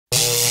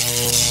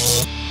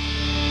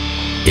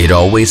It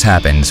always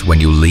happens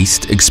when you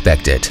least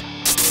expect it.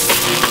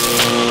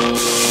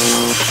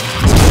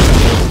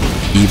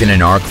 Even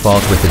an arc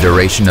fault with a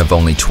duration of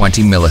only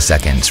 20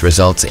 milliseconds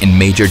results in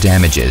major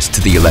damages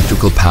to the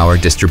electrical power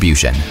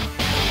distribution.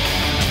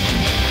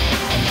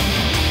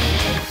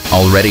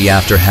 Already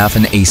after half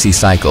an AC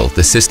cycle,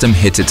 the system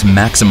hits its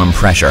maximum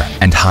pressure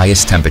and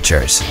highest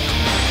temperatures.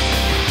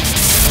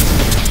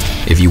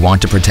 If you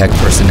want to protect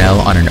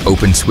personnel on an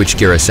open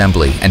switchgear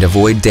assembly and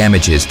avoid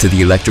damages to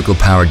the electrical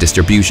power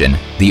distribution,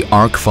 the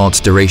arc fault's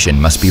duration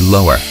must be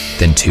lower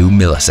than 2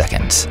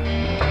 milliseconds.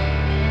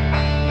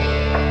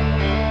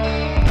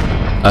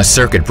 A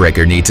circuit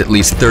breaker needs at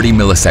least 30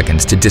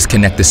 milliseconds to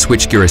disconnect the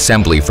switchgear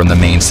assembly from the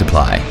main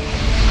supply.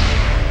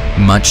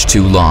 Much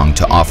too long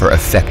to offer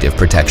effective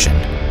protection.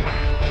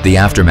 The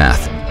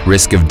aftermath: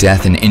 risk of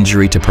death and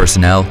injury to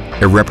personnel,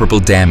 irreparable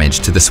damage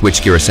to the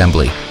switchgear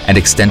assembly, and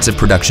extensive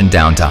production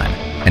downtime.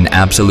 An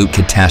absolute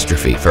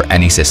catastrophe for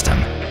any system.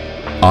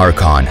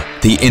 ARCON,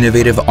 the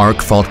innovative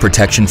arc fault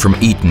protection from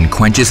Eaton,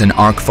 quenches an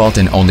arc fault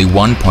in only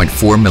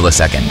 1.4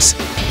 milliseconds.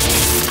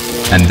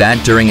 And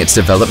that during its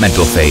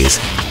developmental phase.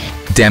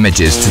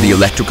 Damages to the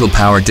electrical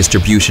power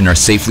distribution are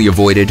safely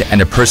avoided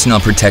and a personnel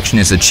protection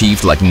is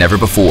achieved like never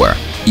before,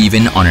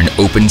 even on an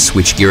open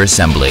switchgear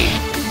assembly.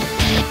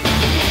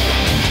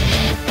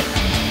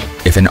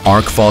 If an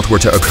arc fault were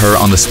to occur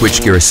on the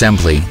switchgear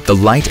assembly, the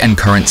light and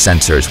current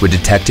sensors would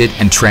detect it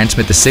and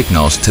transmit the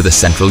signals to the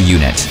central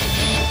unit.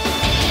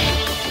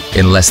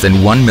 In less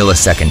than 1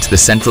 millisecond, the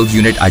central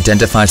unit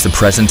identifies the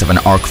presence of an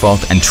arc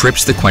fault and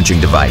trips the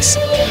quenching device.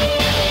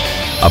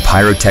 A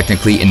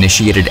pyrotechnically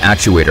initiated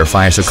actuator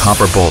fires a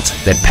copper bolt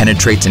that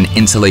penetrates an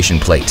insulation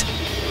plate,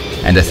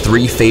 and a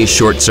 3-phase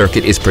short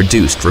circuit is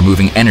produced,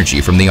 removing energy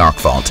from the arc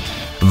fault.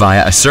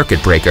 Via a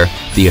circuit breaker,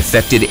 the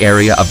affected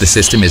area of the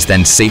system is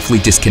then safely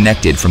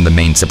disconnected from the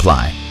main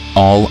supply.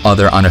 All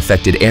other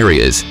unaffected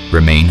areas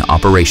remain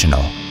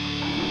operational,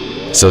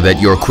 so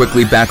that you're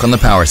quickly back on the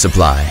power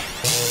supply.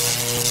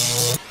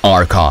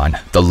 ARCON,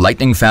 the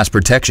lightning-fast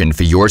protection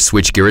for your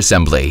switchgear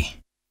assembly.